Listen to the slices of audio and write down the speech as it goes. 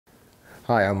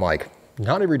Hi, I'm Mike.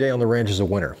 Not every day on the ranch is a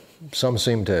winner. Some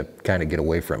seem to kind of get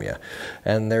away from you,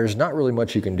 and there's not really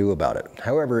much you can do about it.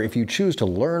 However, if you choose to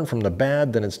learn from the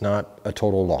bad, then it's not a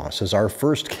total loss, as our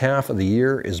first calf of the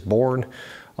year is born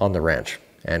on the ranch,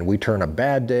 and we turn a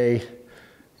bad day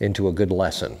into a good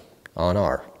lesson on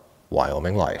our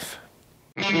Wyoming life.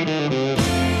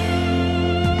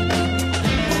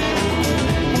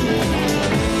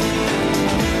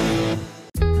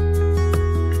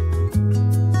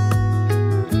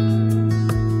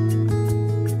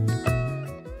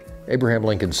 Abraham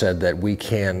Lincoln said that we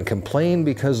can complain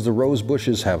because the rose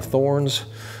bushes have thorns,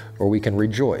 or we can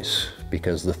rejoice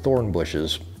because the thorn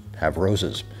bushes have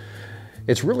roses.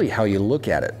 It's really how you look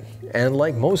at it. And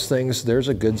like most things, there's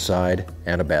a good side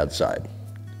and a bad side.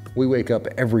 We wake up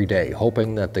every day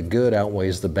hoping that the good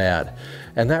outweighs the bad,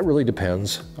 and that really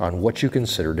depends on what you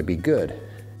consider to be good.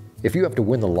 If you have to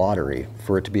win the lottery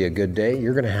for it to be a good day,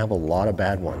 you're going to have a lot of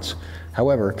bad ones.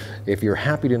 However, if you're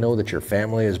happy to know that your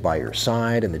family is by your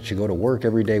side and that you go to work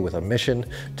every day with a mission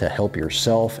to help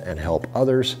yourself and help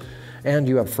others, and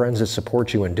you have friends that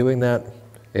support you in doing that,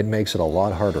 it makes it a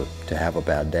lot harder to have a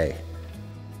bad day.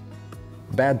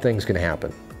 Bad things can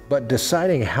happen, but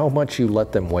deciding how much you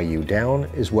let them weigh you down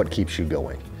is what keeps you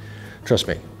going. Trust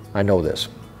me, I know this.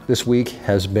 This week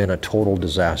has been a total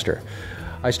disaster.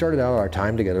 I started out our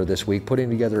time together this week putting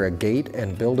together a gate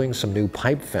and building some new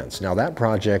pipe fence. Now that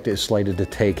project is slated to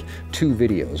take 2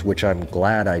 videos, which I'm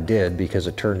glad I did because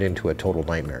it turned into a total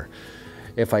nightmare.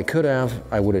 If I could have,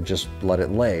 I would have just let it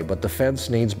lay, but the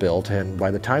fence needs built, and by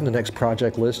the time the next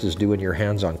project list is due in your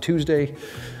hands on Tuesday,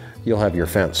 you'll have your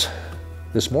fence.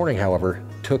 This morning, however,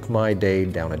 took my day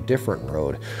down a different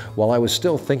road. While I was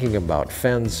still thinking about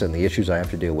fence and the issues I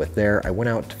have to deal with there, I went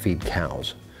out to feed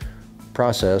cows.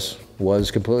 Process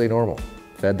was completely normal.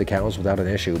 Fed the cows without an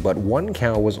issue, but one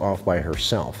cow was off by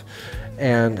herself.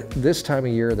 And this time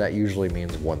of year, that usually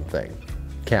means one thing: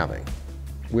 calving.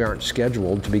 We aren't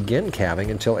scheduled to begin calving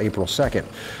until April 2nd,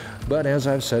 but as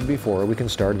I've said before, we can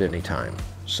start at any time.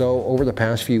 So over the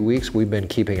past few weeks, we've been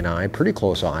keeping an pretty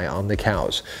close eye on the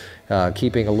cows,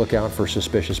 keeping a lookout for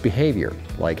suspicious behavior,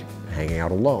 like hanging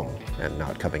out alone and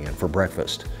not coming in for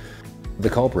breakfast. The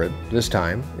culprit this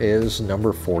time is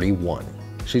number 41.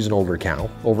 She's an older cow,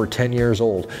 over 10 years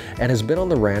old, and has been on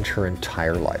the ranch her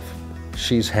entire life.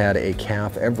 She's had a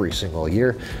calf every single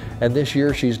year, and this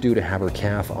year she's due to have her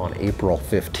calf on April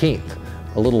 15th,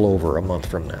 a little over a month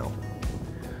from now.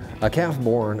 A calf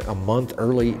born a month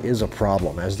early is a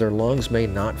problem, as their lungs may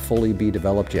not fully be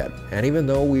developed yet, and even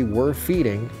though we were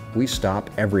feeding, we stop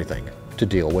everything to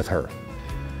deal with her.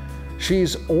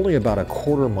 She's only about a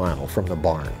quarter mile from the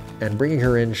barn, and bringing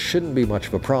her in shouldn't be much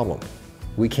of a problem.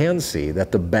 We can see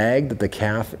that the bag that the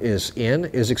calf is in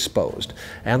is exposed,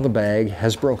 and the bag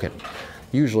has broken.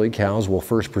 Usually cows will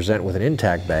first present with an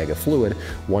intact bag of fluid.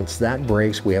 Once that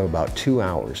breaks, we have about 2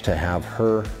 hours to have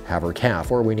her calf,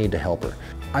 or we need to help her.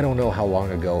 I don't know how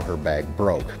long ago her bag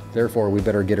broke. Therefore, we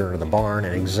better get her into the barn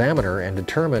and examine her and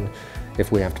determine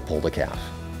if we have to pull the calf.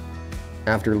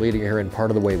 After leading her in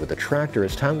part of the way with the tractor,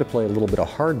 it's time to play a little bit of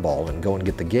hardball and go and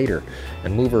get the gator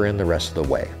and move her in the rest of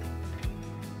the way.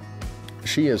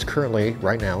 She is currently,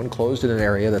 right now, enclosed in an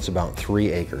area that's about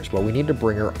 3 acres, but we need to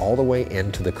bring her all the way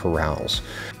into the corrals.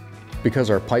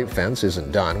 Because our pipe fence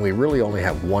isn't done, we really only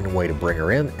have one way to bring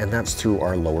her in, and that's through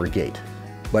our lower gate.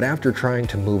 But after trying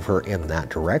to move her in that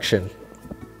direction,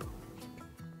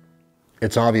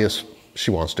 it's obvious she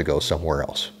wants to go somewhere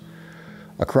else.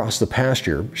 Across the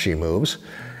pasture she moves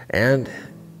and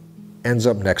ends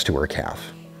up next to her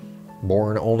calf.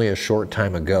 Born only a short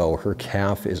time ago, her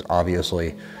calf is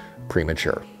obviously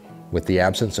premature. With the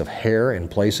absence of hair in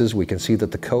places, we can see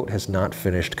that the coat has not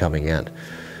finished coming in.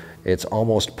 It's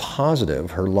almost positive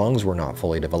her lungs were not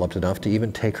fully developed enough to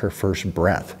even take her first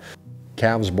breath.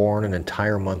 Calves born an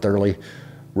entire month early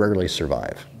rarely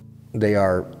survive. They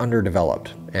are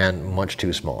underdeveloped and much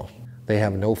too small. They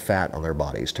have no fat on their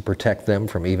bodies to protect them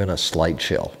from even a slight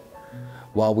chill.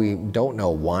 While we don't know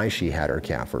why she had her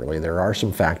calf early, there are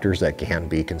some factors that can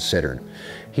be considered.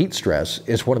 Heat stress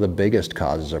is one of the biggest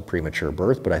causes of premature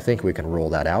birth, but I think we can rule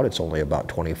that out. It's only about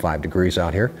 25 degrees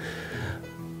out here.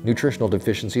 Nutritional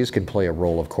deficiencies can play a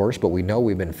role, of course, but we know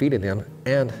we've been feeding them,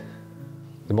 and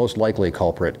the most likely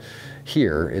culprit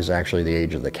here is actually the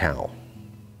age of the cow.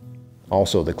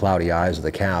 Also, the cloudy eyes of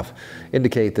the calf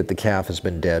indicate that the calf has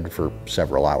been dead for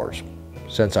several hours.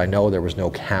 Since I know there was no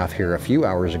calf here a few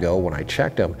hours ago when I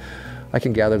checked him, I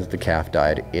can gather that the calf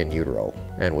died in utero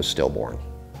and was stillborn.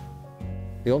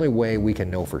 The only way we can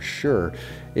know for sure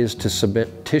is to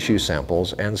submit tissue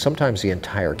samples and sometimes the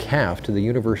entire calf to the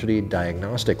university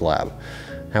diagnostic lab.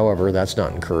 However, that's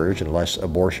not encouraged unless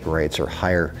abortion rates are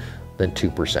higher than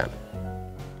 2%.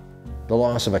 The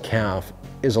loss of a calf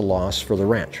is a loss for the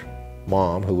ranch.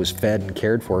 Mom, who was fed and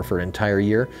cared for an entire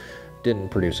year, didn't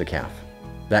produce a calf.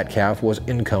 That calf was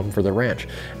income for the ranch,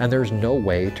 and there's no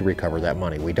way to recover that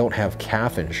money. We don't have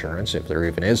calf insurance, if there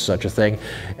even is such a thing,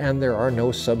 and there are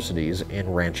no subsidies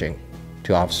in ranching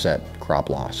to offset crop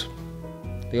loss.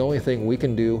 The only thing we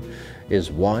can do is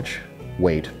watch,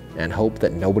 wait, and hope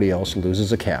that nobody else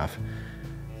loses a calf,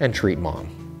 and treat Mom.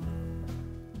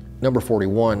 Number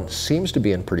 41 seems to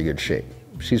be in pretty good shape.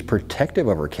 She's protective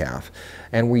of her calf,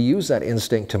 and we use that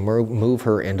instinct to move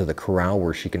her into the corral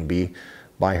where she can be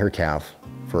by her calf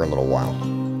for a little while.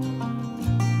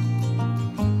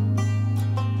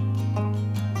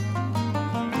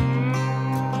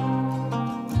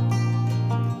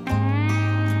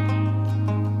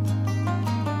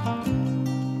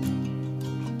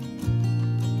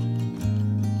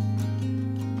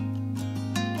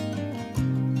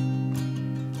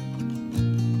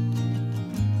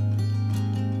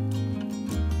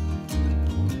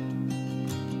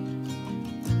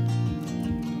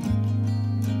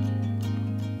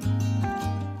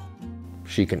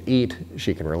 She can eat,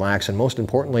 she can relax, and most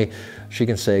importantly, she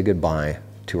can say goodbye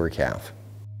to her calf.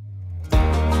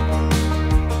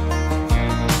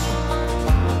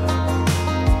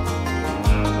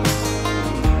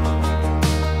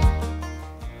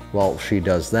 While she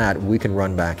does that, we can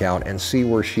run back out and see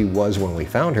where she was when we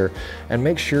found her and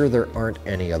make sure there aren't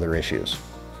any other issues.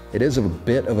 It is a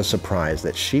bit of a surprise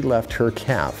that she left her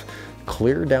calf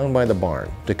clear down by the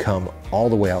barn to come all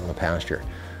the way out in the pasture,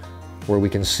 where we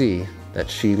can see that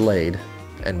she laid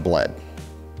and bled.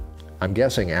 I'm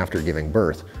guessing after giving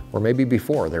birth, or maybe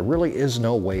before. There really is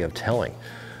no way of telling.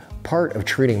 Part of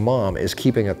treating Mom is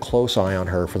keeping a close eye on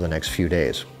her for the next few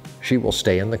days. She will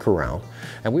stay in the corral,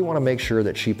 and we want to make sure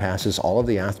that she passes all of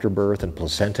the afterbirth and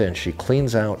placenta and she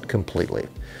cleans out completely.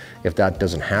 If that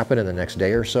doesn't happen in the next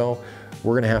day or so,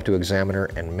 we're going to have to examine her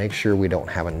and make sure we don't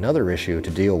have another issue to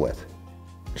deal with.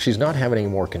 She's not having any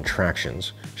more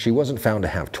contractions. She wasn't found to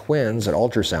have twins at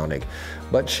ultrasounding,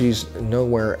 but she's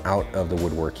nowhere out of the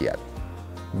woodwork yet.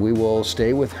 We will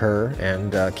stay with her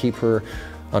and keep her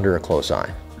under a close eye.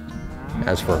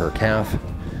 As for her calf,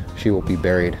 she will be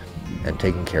buried and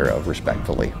taken care of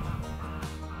respectfully.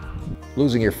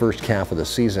 Losing your first calf of the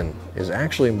season is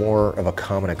actually more of a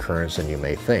common occurrence than you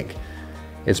may think.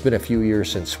 It's been a few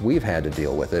years since we've had to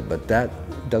deal with it, but that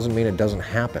doesn't mean it doesn't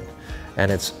happen. And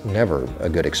it's never a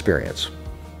good experience.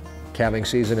 Calving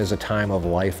season is a time of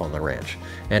life on the ranch,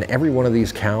 and every one of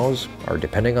these cows are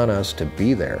depending on us to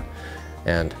be there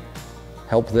and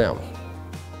help them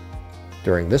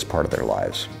during this part of their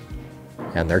lives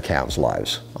and their calves'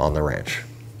 lives on the ranch.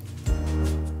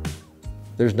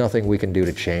 There's nothing we can do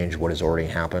to change what has already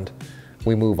happened.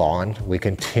 We move on, we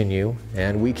continue,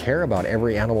 and we care about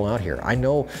every animal out here. I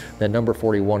know that number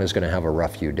 41 is going to have a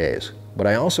rough few days, but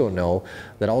I also know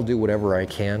that I'll do whatever I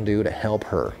can do to help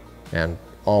her and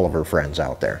all of her friends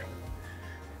out there.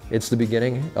 It's the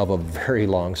beginning of a very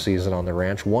long season on the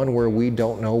ranch, one where we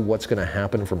don't know what's going to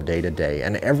happen from day to day,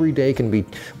 and every day can be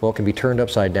turned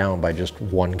upside down by just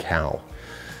one cow.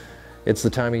 It's the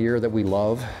time of year that we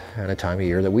love and a time of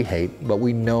year that we hate, but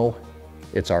we know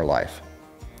it's our life.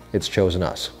 It's chosen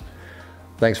us.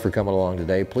 Thanks for coming along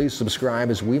today. Please subscribe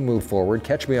as we move forward.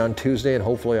 Catch me on Tuesday and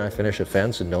hopefully I finish a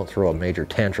fence and don't throw a major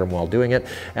tantrum while doing it.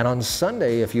 And on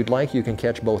Sunday, if you'd like, you can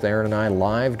catch both Erin and I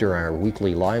live during our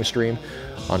weekly live stream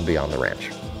on Beyond the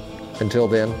Ranch. Until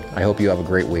then, I hope you have a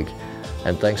great week,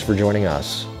 and thanks for joining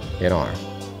us in Our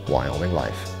Wyoming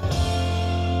Life.